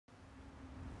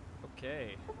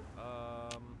Okay.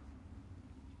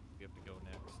 We have to go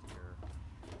next here.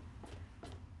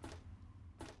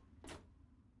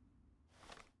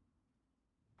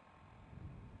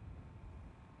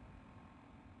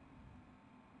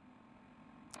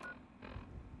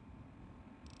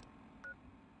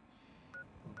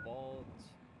 Vault,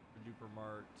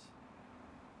 Dupermart.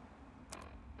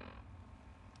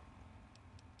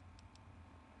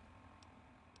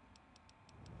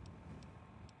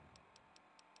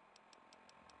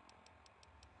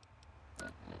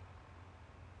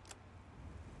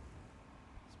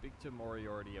 Speak to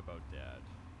Moriarty about Dad.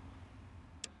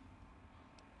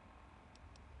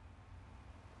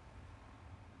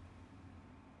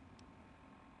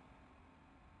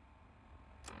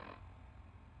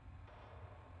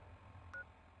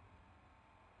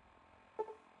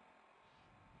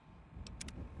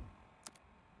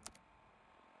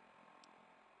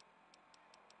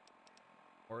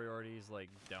 Moriarty's like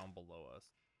down below us.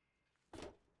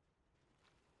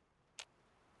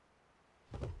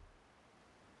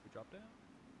 We drop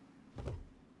down?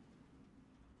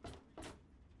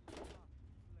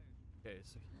 Okay,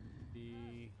 so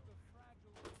he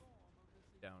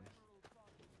down.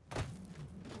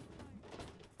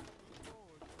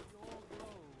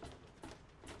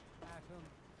 Atom,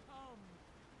 come.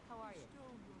 How are you?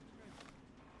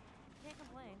 Can't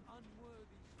complain.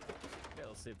 Okay,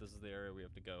 let's see if this is the area we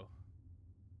have to go.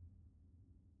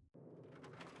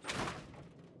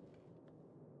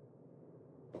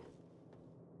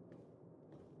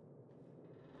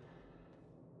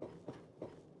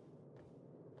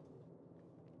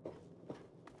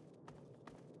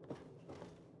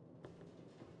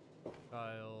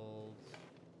 Child.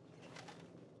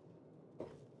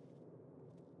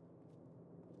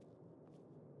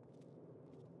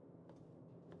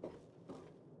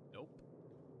 Nope.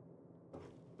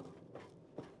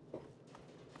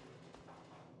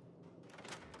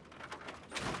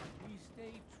 We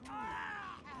stay true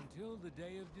until the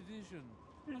day of division,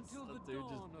 until the dude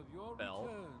dawn just of your fell.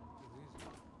 return to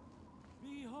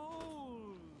his.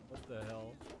 Behold! What the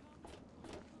hell?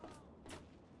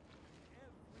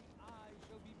 Every eye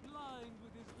shall be blind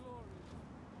with his glory.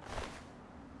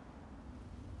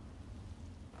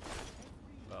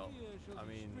 Every Well, ear shall I be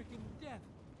mean, stricken deaf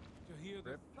to hear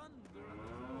the rip. thunder of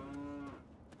his voice.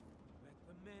 Let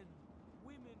the men,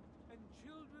 women, and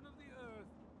children of the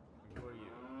earth Who are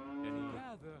you? Any?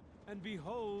 gather and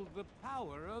behold the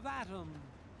power of Atom.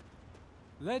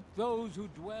 Let those who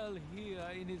dwell here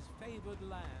in his favored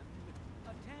land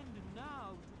attend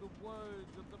now to the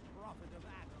words of the prophet of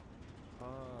Atom.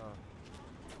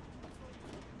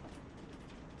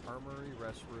 Armory,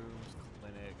 restrooms,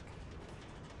 clinic,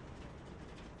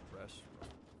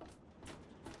 restaurant.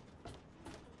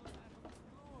 Atom's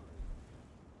glory.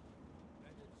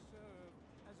 Let it serve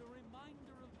as a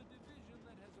reminder of the division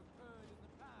that has occurred in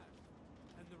the past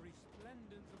and the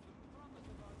resplendence of the promise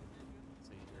of our division. Let's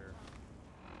see here.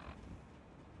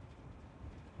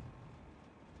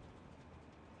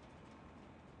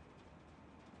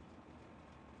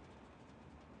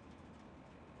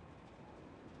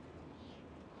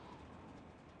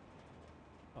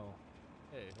 Oh,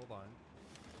 hey, hold on.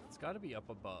 It's got to be up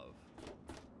above.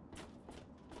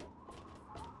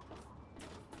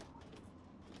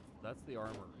 That's the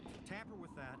armory. Tamper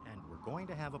with that, and we're going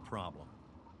to have a problem.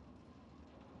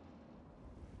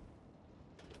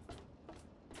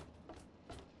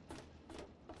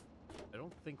 I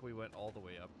don't think we went all the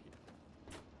way up here.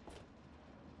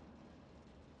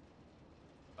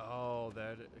 Oh,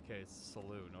 that, okay, it's a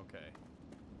saloon, okay.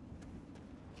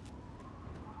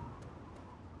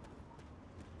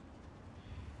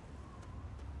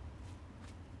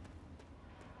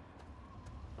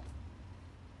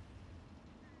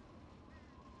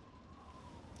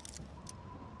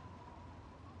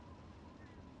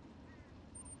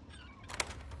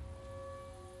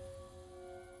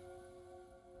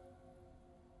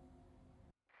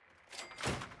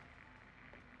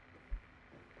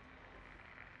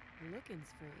 Looking's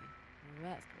free. The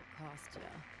rest will cost ya.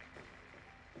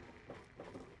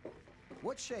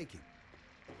 What's shaking?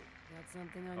 Got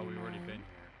something on Oh, your we've already mind? been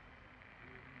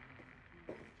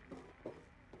here.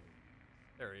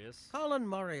 There he is. Colin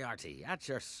Moriarty, at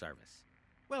your service.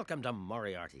 Welcome to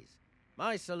Moriarty's.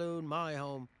 My saloon, my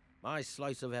home, my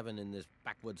slice of heaven in this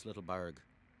backwoods little burg.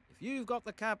 If you've got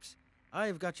the caps,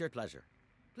 I've got your pleasure.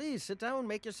 Please sit down,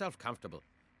 make yourself comfortable.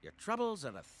 Your troubles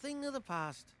are a thing of the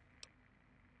past.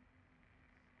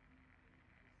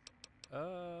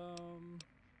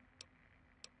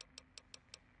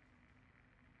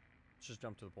 Let's just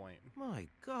jump to the point. My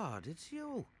God, it's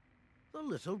you. The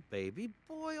little baby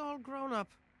boy all grown up.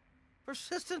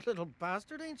 Persistent little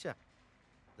bastard, ain't you?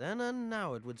 Then and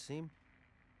now, it would seem.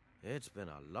 It's been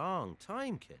a long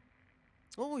time, kid.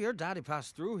 Oh, your daddy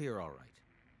passed through here all right.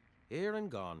 Here and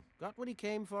gone. Got what he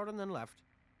came for and then left.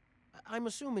 I'm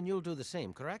assuming you'll do the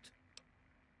same, correct?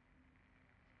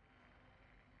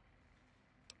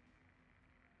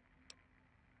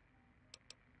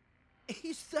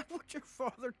 Is that what your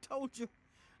father told you?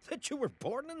 That you were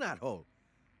born in that hole?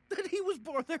 That he was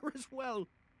born there as well?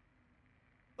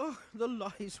 Oh, the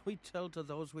lies we tell to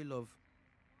those we love.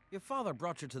 Your father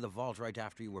brought you to the vault right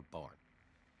after you were born.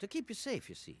 To keep you safe,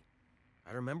 you see.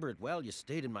 I remember it well. You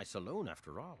stayed in my saloon,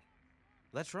 after all.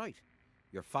 That's right.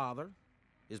 Your father,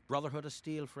 his Brotherhood of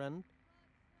Steel friend,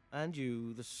 and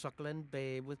you, the suckling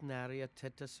babe with nary a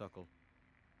tit to suckle.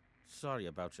 Sorry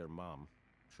about your mom,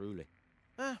 truly.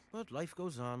 But life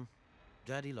goes on.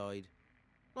 Daddy lied.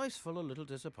 Life's full of little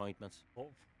disappointments. Oh.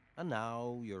 And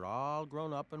now you're all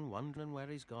grown up and wondering where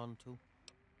he's gone to.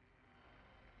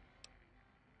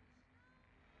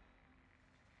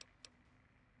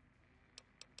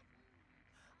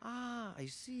 Ah, I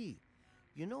see.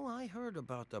 You know, I heard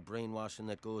about the brainwashing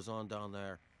that goes on down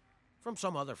there. From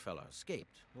some other fella,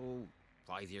 escaped. Oh,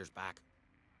 5 years back.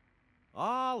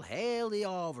 All hail the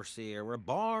overseer. We're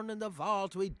born in the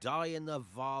vault, we die in the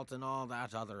vault, and all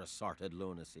that other assorted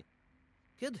lunacy.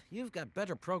 Kid, you've got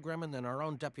better programming than our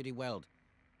own Deputy Weld.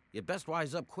 You'd best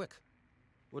wise up quick.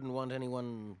 Wouldn't want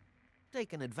anyone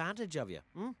taking advantage of you,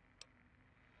 hmm?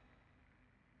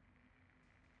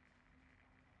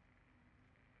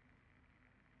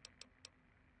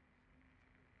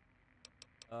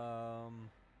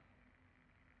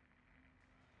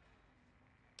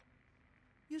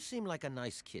 You seem like a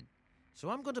nice kid, so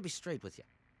I'm going to be straight with you.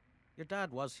 Your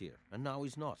dad was here, and now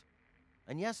he's not.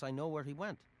 And yes, I know where he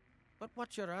went. But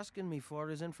what you're asking me for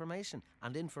is information,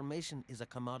 and information is a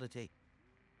commodity.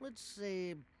 Let's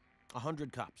say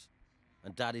 100 cops,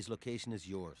 and Daddy's location is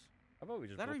yours. How about we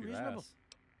just Very whoop your reasonable. ass?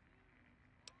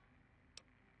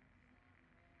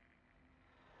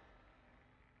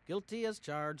 Guilty as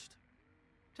charged.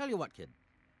 Tell you what, kid.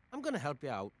 I'm going to help you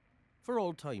out, for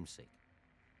old time's sake.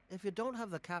 If you don't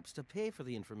have the caps to pay for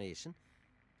the information,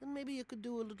 then maybe you could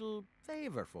do a little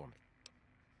favor for me.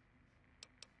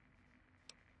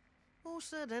 Who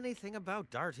said anything about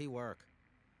dirty work?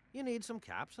 You need some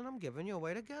caps, and I'm giving you a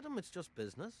way to get them. It's just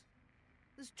business.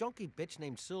 This junky bitch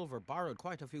named Silver borrowed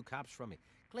quite a few caps from me.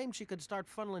 Claimed she could start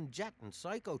funneling Jet and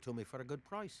Psycho to me for a good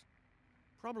price.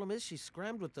 Problem is, she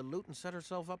scrammed with the loot and set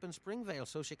herself up in Springvale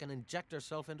so she can inject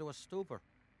herself into a stupor.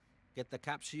 Get the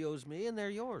caps she owes me, and they're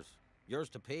yours. Yours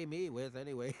to pay me with,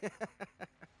 anyway.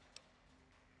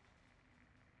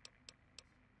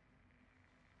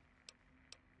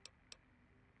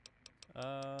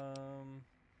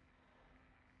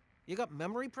 You got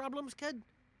memory problems, kid?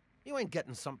 You ain't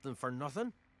getting something for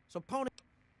nothing. So pony...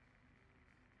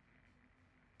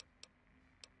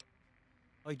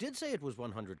 I did say it was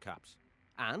 100 caps.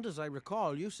 And, as I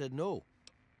recall, you said no.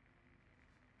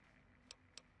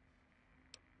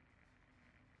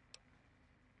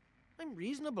 I'm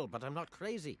reasonable, but I'm not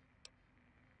crazy.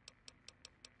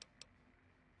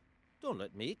 Don't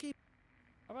let me keep...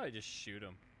 How about I just shoot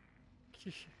him?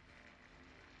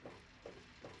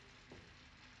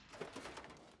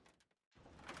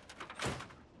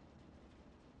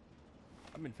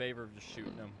 I'm in favor of just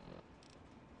shooting him.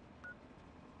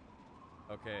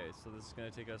 Okay, so this is going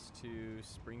to take us to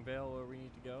Springvale where we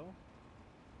need to go.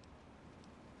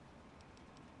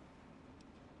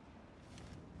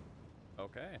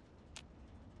 Okay.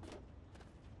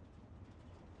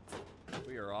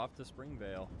 We are off to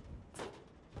Springvale.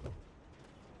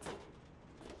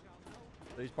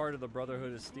 So he's part of the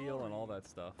Brotherhood of Steel and all that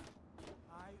stuff.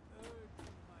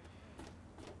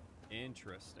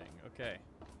 Interesting. Okay.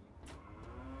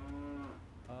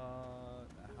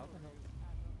 How the hell?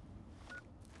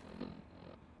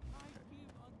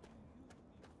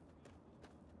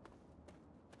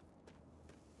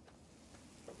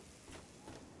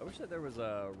 I wish that there was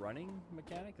a running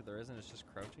mechanic. If there isn't, it's just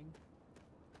crouching.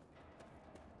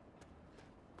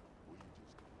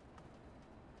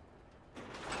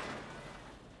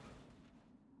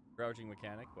 Crouching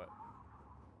mechanic, but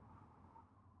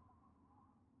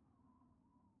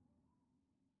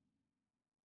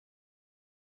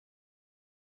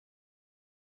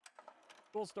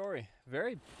cool story.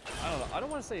 Very, I don't know. I don't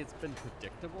want to say it's been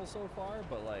predictable so far,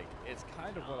 but like it's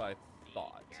kind of what I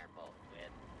thought.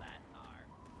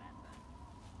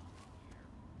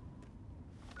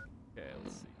 Okay,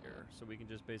 let's see here. So we can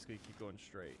just basically keep going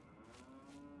straight.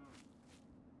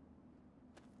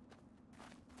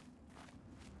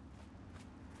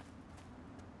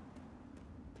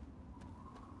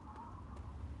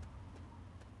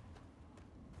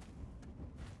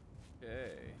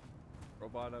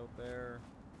 robot out there.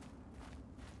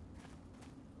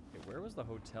 Okay, where was the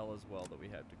hotel as well that we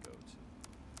had to go to?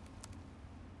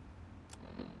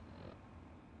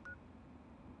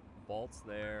 The vault's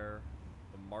there.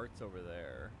 The mart's over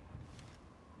there.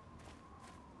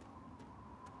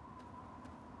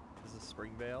 This is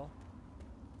Springvale.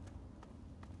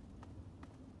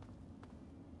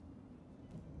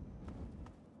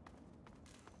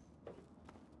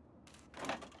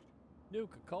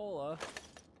 Nuka-Cola.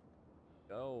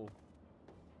 Go.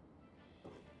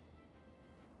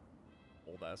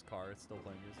 Old ass car, it's still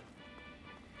playing music.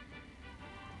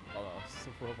 Oh no,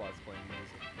 some robots playing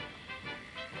music.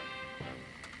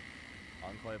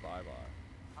 Enclave Ibar.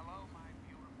 Hello, my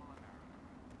beautiful America.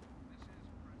 This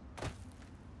is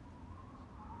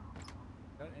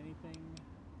President. Got anything?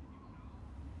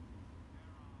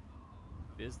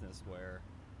 Business wear.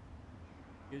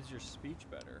 Gives your speech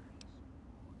better.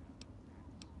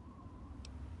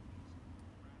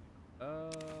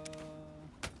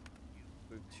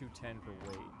 We have 210 for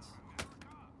weight.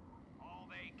 All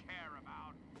they care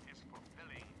about is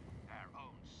fulfilling their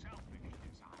own selfish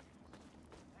desires.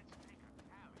 Let's take a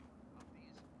tally of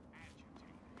these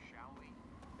agitators, shall we?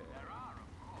 Okay. There are, of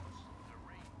course, the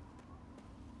ring.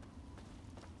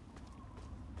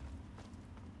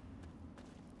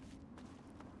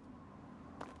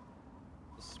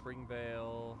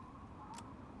 Springvale.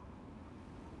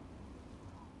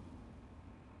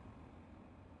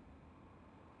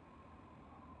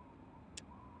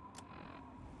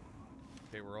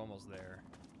 Okay, we're almost there.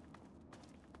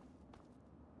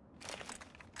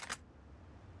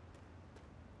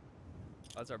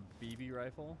 That's our BB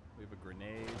rifle. We have a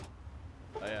grenade.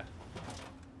 Oh yeah.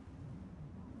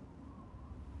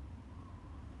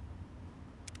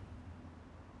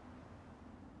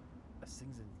 This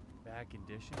thing's in bad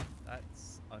condition.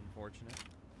 That's unfortunate.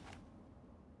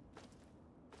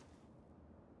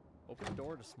 Open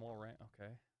door to small ramp.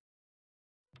 Okay.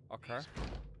 Okay.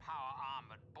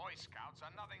 Power-armored Boy Scouts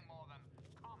are nothing more than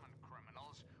common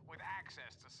criminals with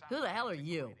access to some Who the hell are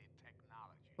you? antiquated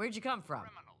technology. Where'd you come from?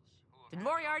 Criminals who have Did had the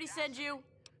Moriarty send you?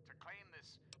 audacity to claim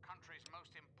this country's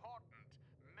most important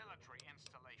military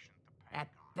installation, the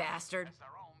That Pentagon, bastard. as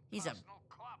their own He's a personal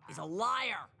clubhouse. He's a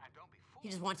liar. And don't be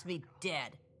He fooled, just wants me America.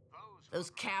 dead. Those Those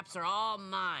caps are all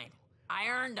mine. I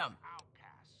earned them.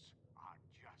 outcasts are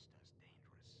just as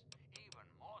dangerous, even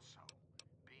more so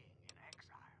being in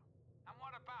exile. And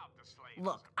what about the slaves?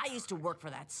 Look, I used to work for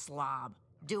that slob,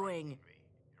 doing,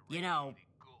 you know,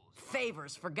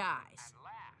 favors for guys.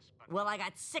 Well, I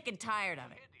got sick and tired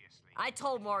of it. I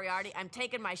told Moriarty I'm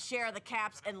taking my share of the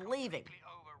caps and leaving.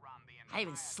 I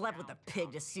even slept with the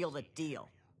pig to seal the deal.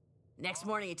 Next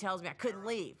morning he tells me I couldn't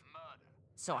leave.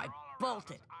 So I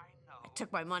bolted. I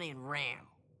took my money and ran.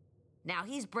 Now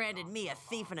he's branded me a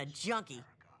thief and a junkie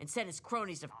and sent his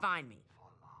cronies to find me.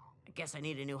 I guess I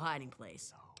need a new hiding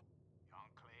place. The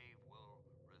Enclave will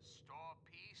restore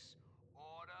peace,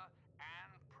 order,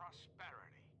 and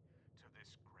prosperity to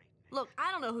this great nation. Look,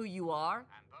 I don't know who you are. And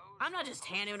those I'm not just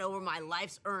handing over my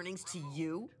life's earnings to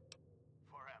you.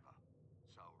 forever.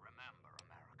 So remember,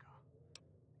 America.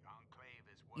 The Enclave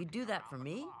is You working do that for around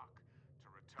the me? clock to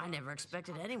I return never this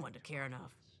expected country anyone to its care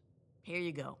enough. Here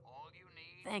you go. All you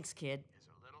need Thanks, kid. is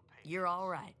a little patience, You're all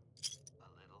right. a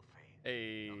little faith.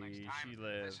 Hey, Till next time, she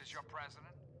lives. This is your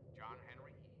president, John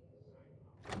Henry.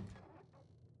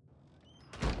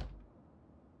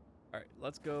 All right,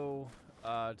 let's go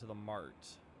to the mart.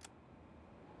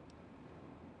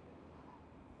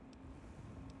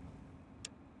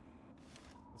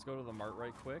 Let's go to the mart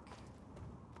right quick.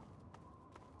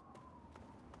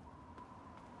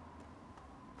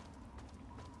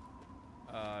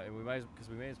 And we might, because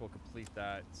we may as well complete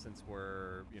that since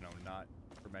we're, you know, not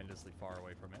tremendously far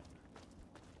away from it.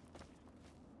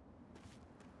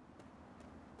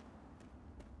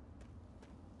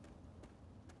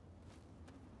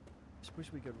 Just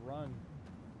wish we could run.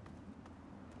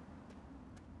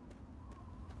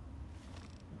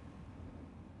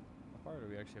 How far do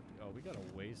we actually have to go? Oh, we got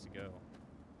a ways to go.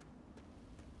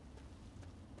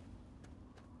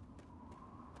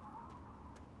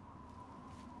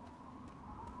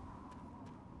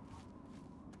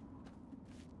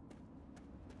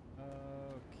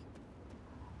 Okay.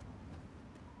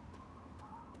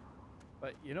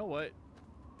 But you know what?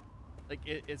 Like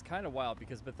it's kind of wild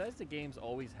because Bethesda games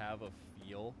always have a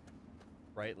feel,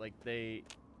 right? Like they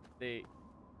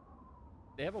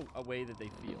have a way that they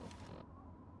feel,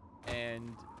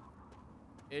 and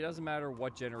it doesn't matter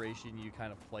what generation you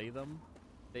kind of play them,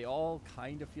 they all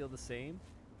kind of feel the same.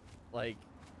 Like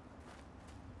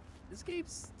this game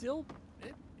still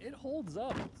it holds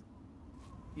up,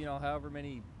 you know, however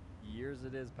many years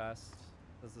it is past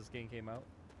since this game came out.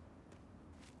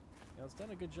 You know, it's done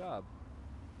a good job.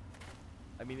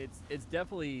 I mean, it's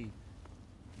definitely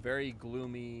very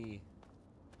gloomy,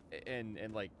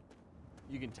 and like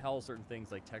you can tell certain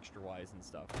things like texture-wise and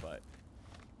stuff, but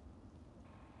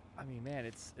I mean, man,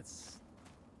 it's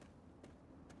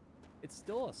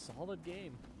still a solid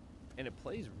game, and it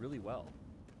plays really well.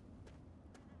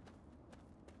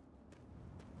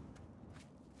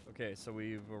 Okay, so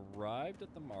we've arrived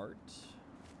at the mart,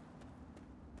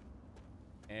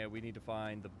 and we need to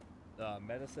find the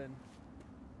medicine.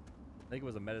 I think it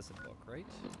was a medicine book, right?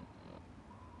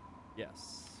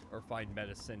 Yes, or find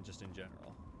medicine just in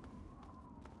general.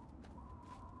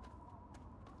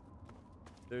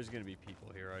 There's gonna be people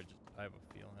here. I have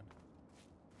a feeling.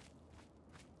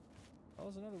 Oh,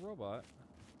 there's another robot.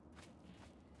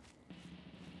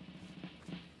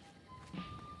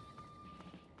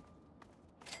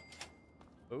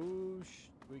 Oh,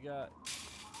 we got.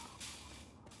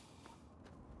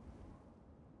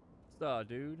 What's up,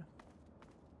 dude?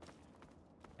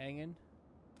 Hanging.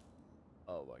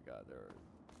 Oh my God, there are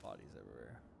bodies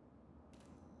everywhere.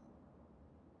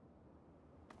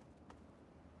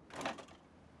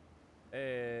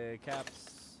 Hey,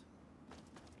 Caps.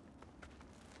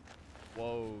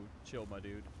 Whoa, chill, my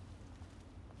dude.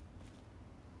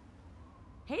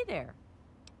 Hey there.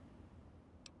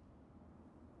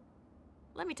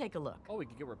 Let me take a look. Oh, we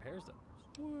can get repairs done.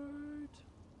 What?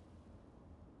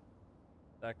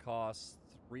 That costs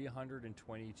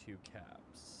 322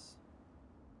 caps.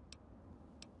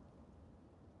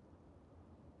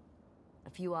 A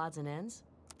few odds and ends?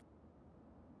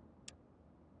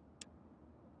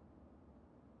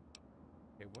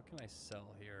 Okay, what can I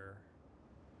sell here?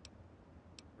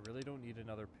 I really don't need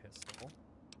another pistol.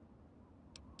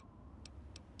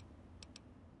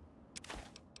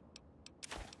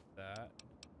 That.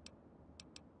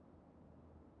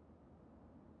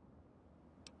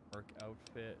 Work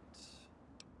outfit.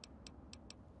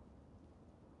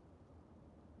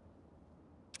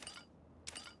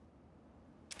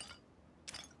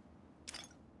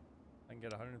 I can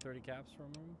get 130 caps from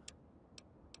him.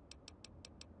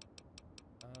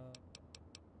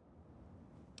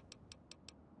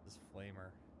 This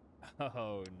flamer.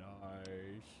 Oh,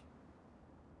 nice.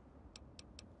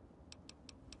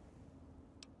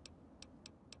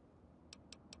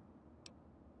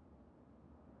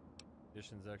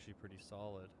 Condition's actually pretty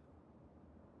solid.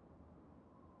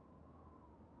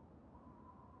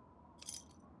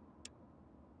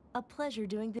 A pleasure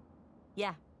doing this.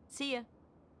 Yeah, see ya.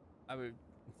 I would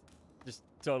just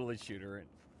totally shoot her and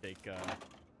take,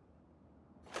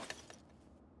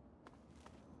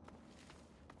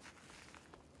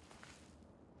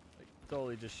 like,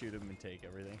 totally just shoot him and take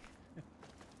everything.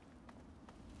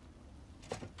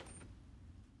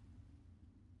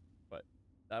 But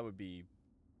that'd be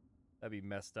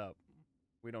messed up.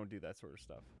 We don't do that sort of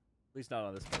stuff. At least not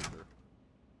on this playthrough.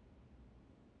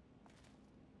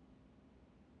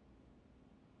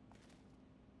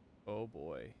 Oh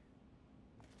boy.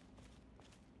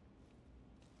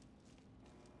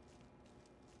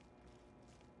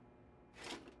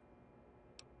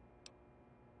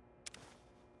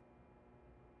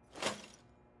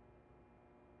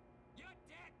 You're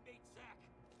dead, meat sack.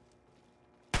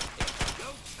 It's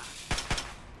go time.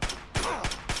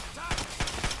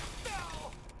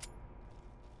 No!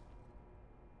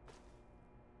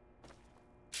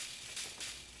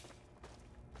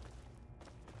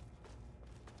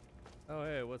 Oh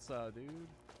hey, what's up, dude?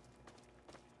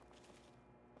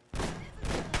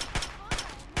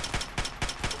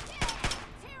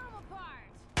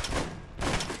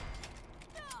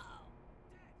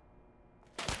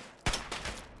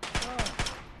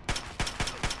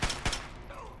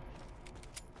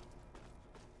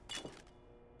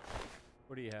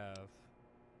 What do you have?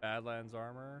 Badlands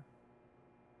armor.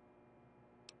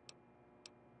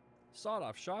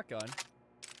 Sawed-off shotgun.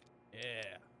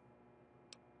 Yeah.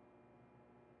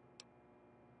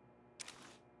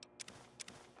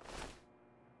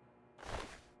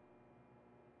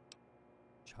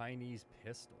 Chinese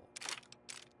pistol.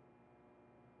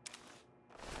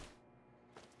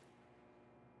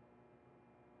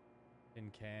 In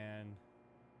cans.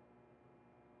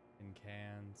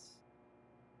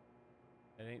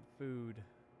 It ain't food.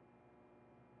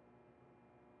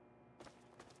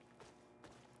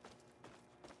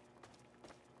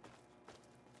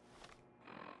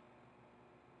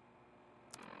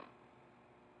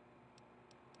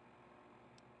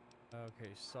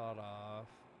 Okay, sawed off.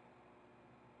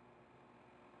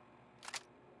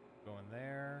 Going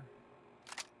there.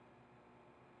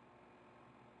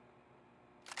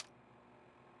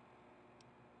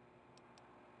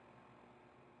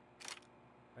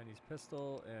 Chinese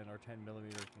pistol and our 10mm can go.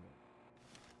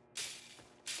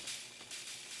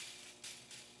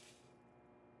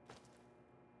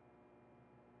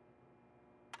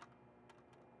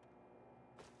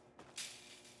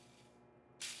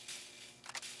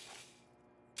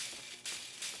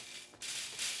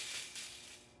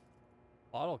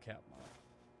 Bottle cap mod.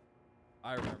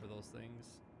 I remember those things.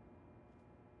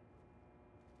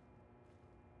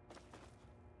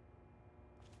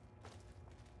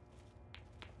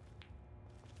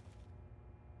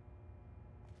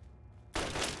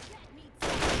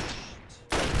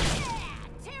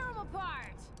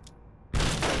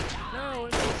 No,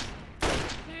 it's...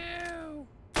 No!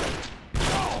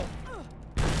 Oh!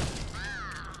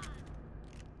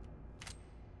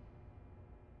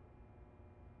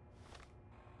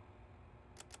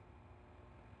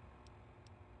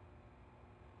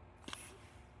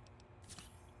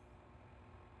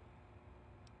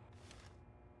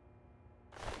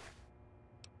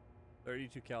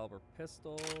 32 caliber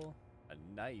pistol, a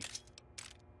knife.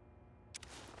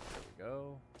 There we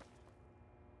go.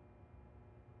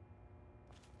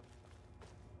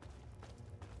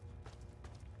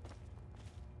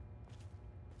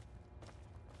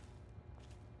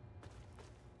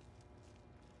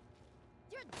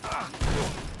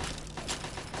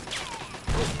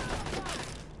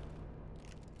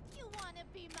 You wanna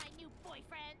be my new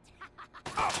boyfriend?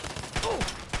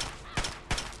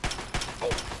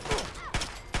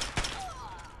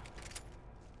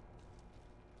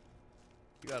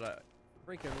 You got a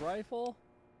freaking rifle?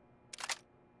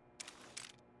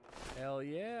 Hell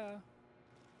yeah.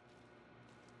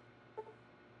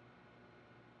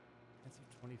 That's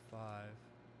a 25.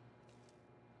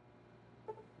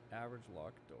 Average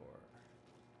locked door.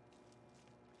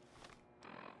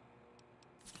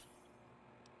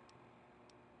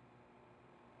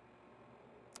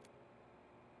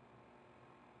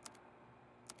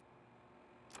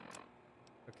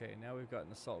 Okay, now we've got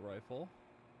an assault rifle.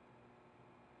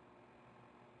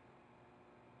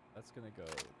 That's gonna go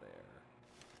there.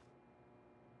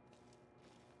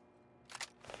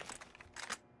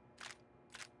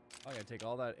 I'm gonna take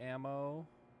all that ammo.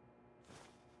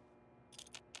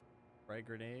 Frag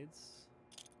grenades.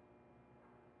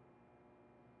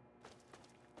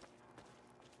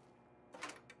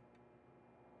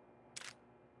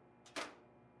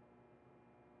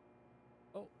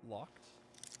 Oh, locked.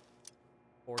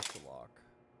 Force to lock.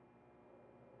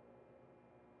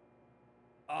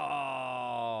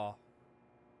 Oh,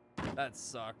 that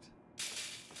sucked.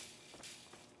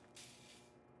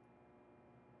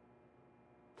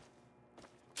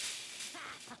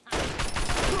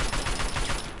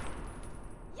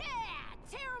 Yeah,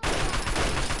 terrible.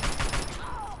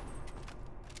 Oh.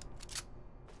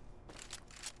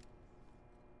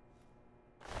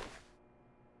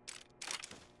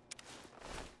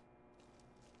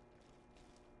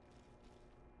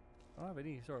 I don't have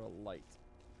any sort of light.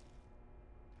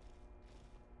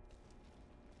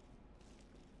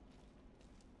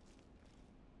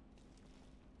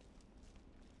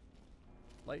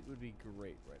 Light would be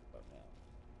great right about now.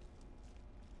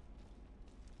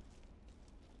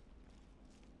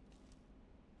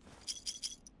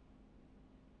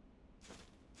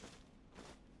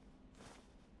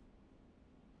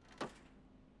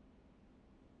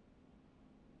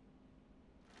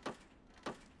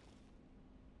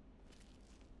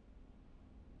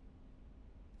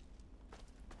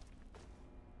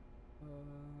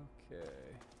 Okay.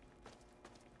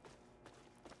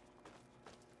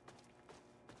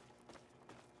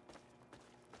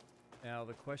 Now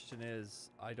the question is,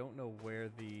 I don't know where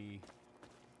the...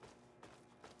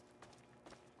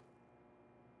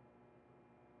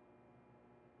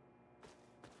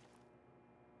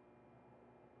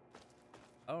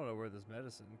 I don't know where this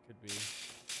medicine could be.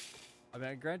 I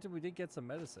mean, granted, we did get some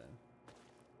medicine.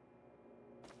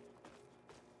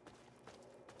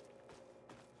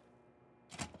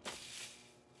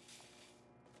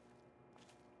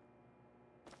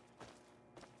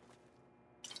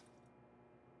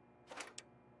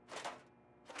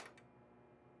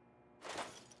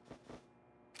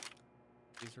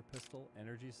 Laser pistol,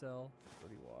 energy cell,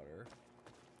 dirty water.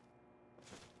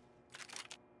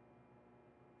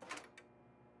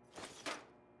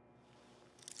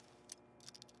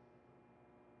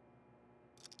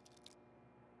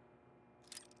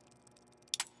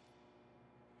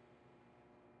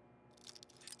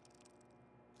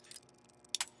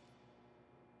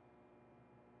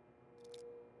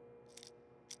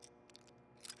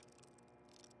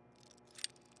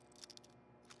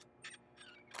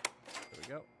 There we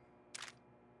go.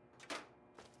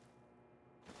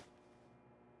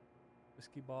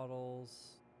 Whiskey bottles.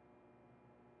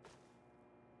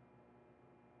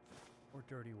 Or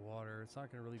dirty water. It's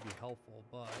not going to really be helpful,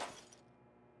 but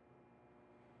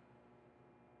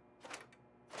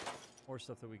more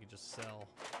stuff that we could just sell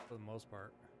for the most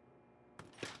part.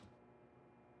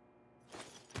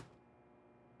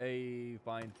 Hey,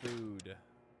 find food.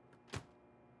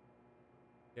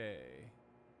 Okay.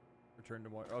 Return to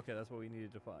more. Okay, that's what we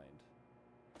needed to find.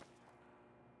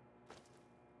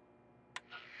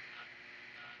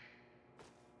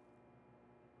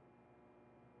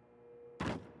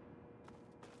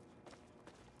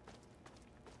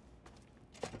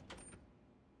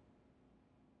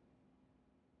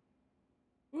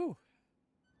 Woo!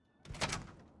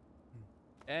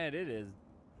 And it is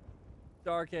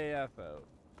dark AF out.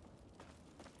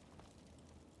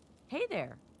 Hey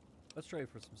there. Let's trade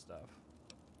for some stuff.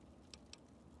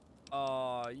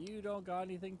 You don't got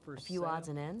anything for A few sale? odds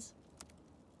and ends?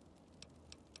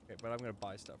 Okay, but I'm gonna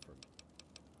buy stuff from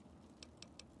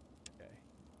you. Okay.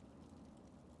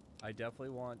 I definitely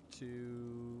want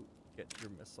to get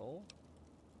your missile.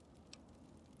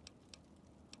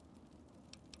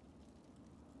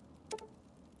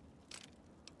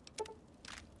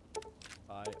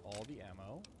 Buy all the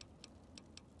ammo.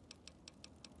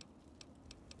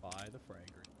 Buy the frag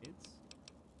grenades.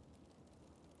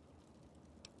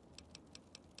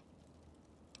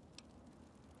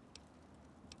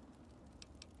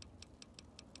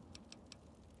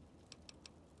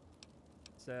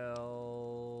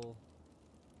 Sell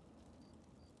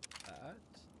that.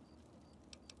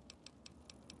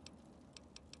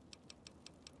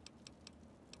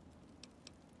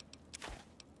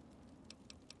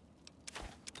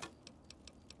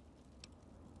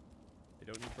 They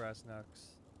don't need brass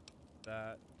knucks.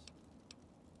 That.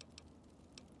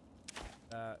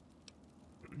 That.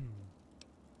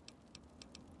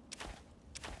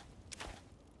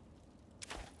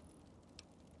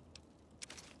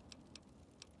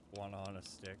 One on a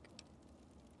stick.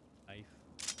 Knife.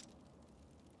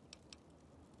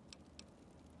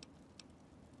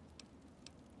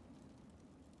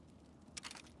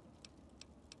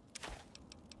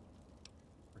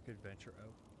 Work adventure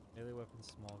out. Melee weapon,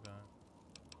 small gun.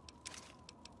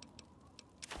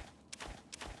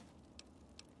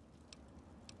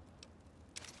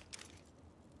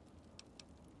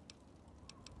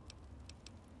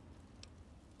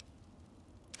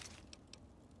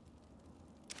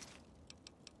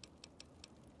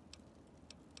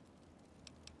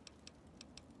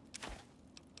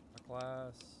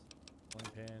 Class, one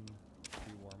pin,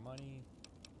 3 war money.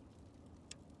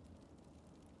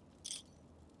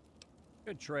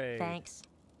 Good trade. Thanks.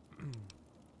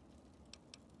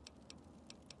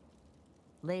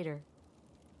 Later.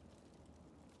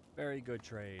 Very good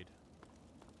trade.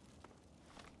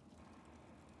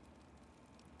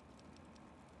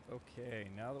 Okay,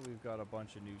 now that we've got a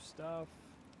bunch of new stuff.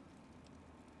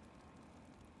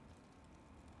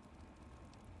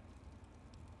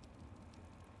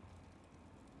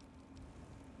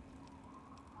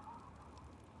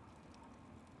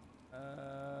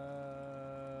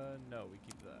 No, we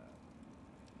keep that.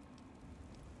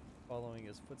 Following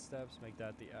his footsteps, make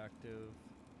that the active.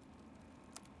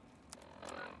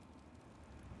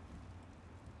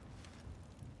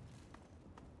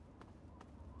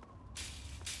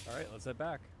 All right, let's head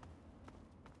back.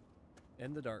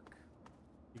 In the dark,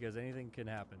 because anything can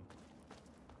happen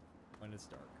when it's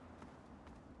dark.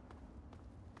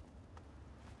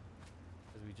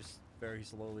 As we just very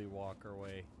slowly walk our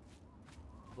way.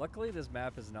 Luckily, this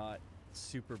map is not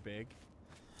super big.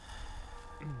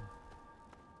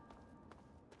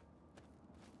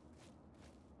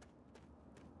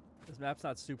 This map's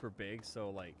not super big, so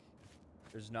like,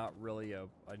 there's not really a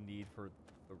need for.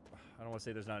 I don't want to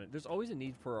say there's not. There's always a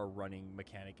need for a running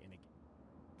mechanic in a game.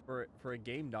 For a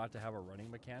game not to have a running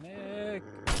mechanic.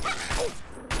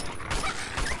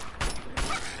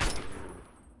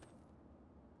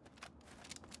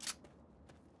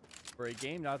 For a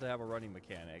game not to have a running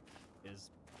mechanic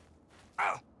is,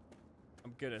 I'm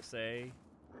gonna say,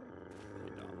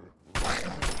 really dumb.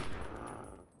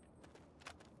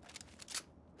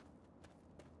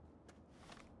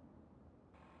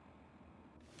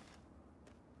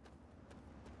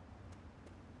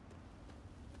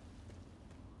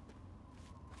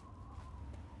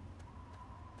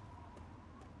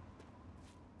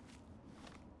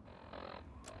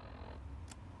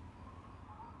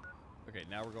 Okay,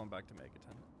 now we're going back to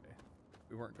Megaton. Okay.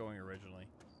 We weren't going originally.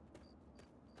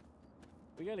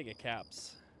 We gotta get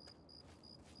caps.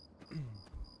 We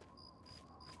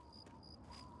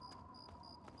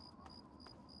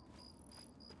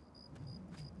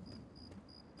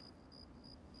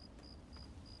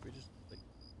just like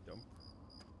jump.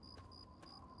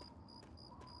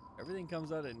 Everything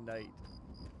comes out at night.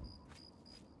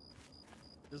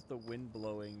 Just the wind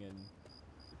blowing and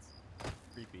it's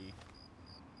creepy.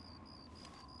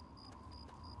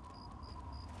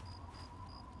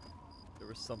 There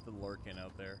was something lurking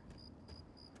out there.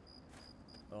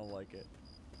 I don't like it.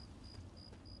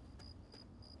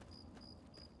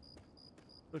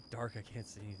 So dark I can't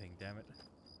see anything, damn it.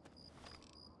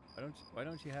 Why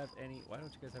don't you have any, why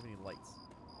don't you guys have any lights?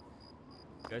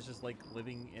 You guys just like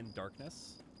living in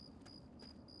darkness?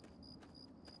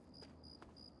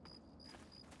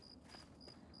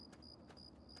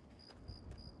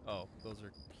 Oh, those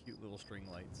are cute little string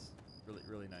lights. Really,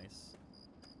 really nice.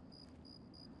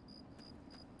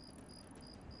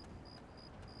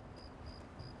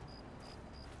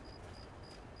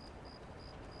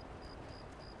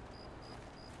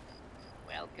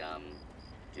 Welcome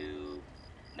to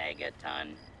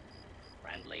MEGATON,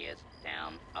 friendliest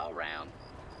town around.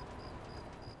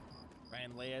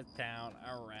 Friendliest town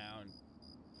around.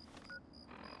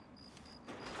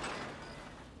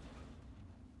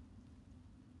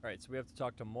 Alright, so we have to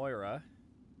talk to Moira.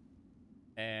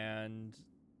 And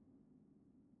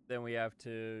then we have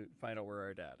to find out where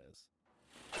our dad is.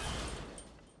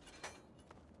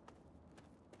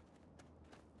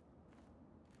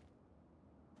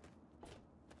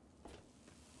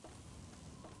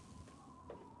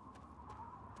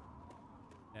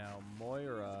 Now,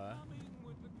 Moira... Coming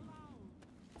with the clouds,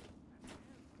 and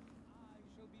every eye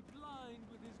shall be blind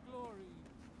with his glory.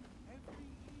 Every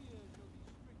ear shall be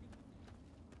stricken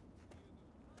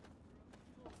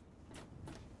with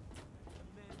the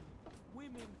men,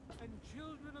 women, and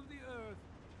children of the earth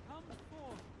come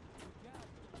forth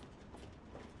together.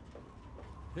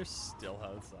 They're still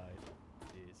outside.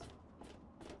 Jeez.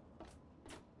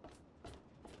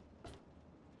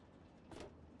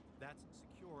 That's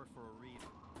secure for a reason.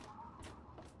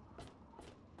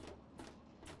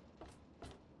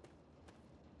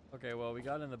 Okay, well, we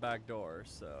got in the back door,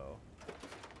 so...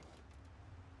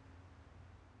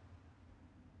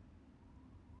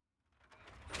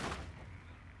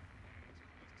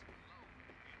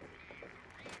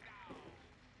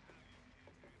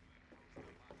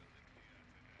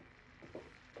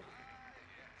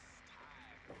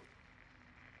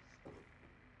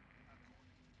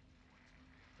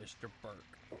 Mr.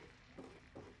 Burke.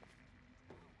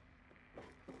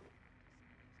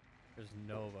 There's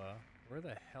Nova. Where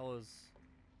the hell is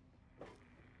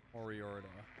Moriarty?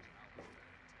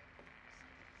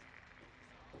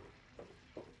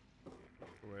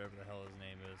 Or whatever the hell his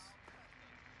name is.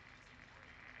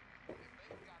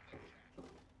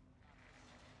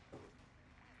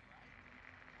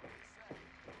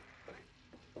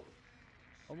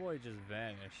 Oh boy, just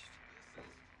vanished.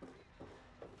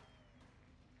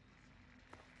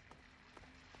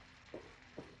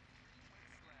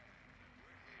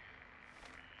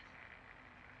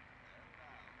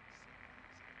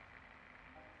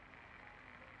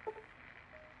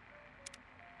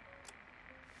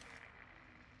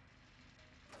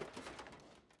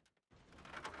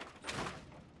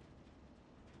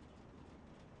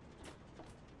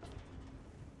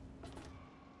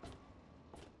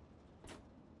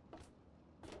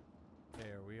 Okay,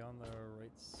 are we on the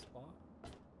right spot?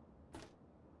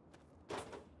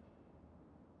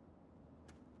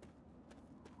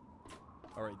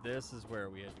 Alright, this is where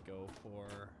we had to go for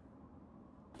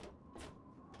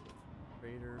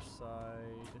Raider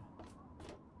side.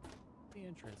 The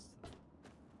entrance to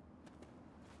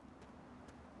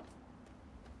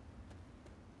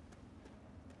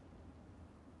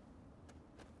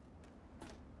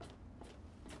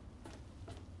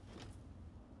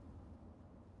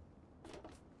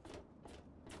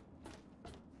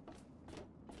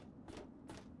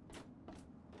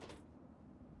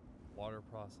water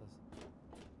process.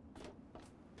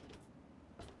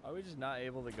 Are we just not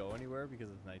able to go anywhere because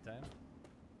it's nighttime?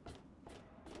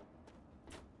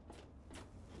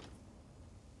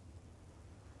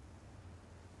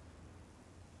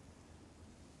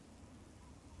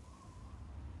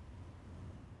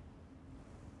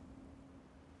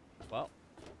 Well,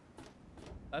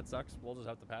 that sucks. We'll just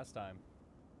have to pass time.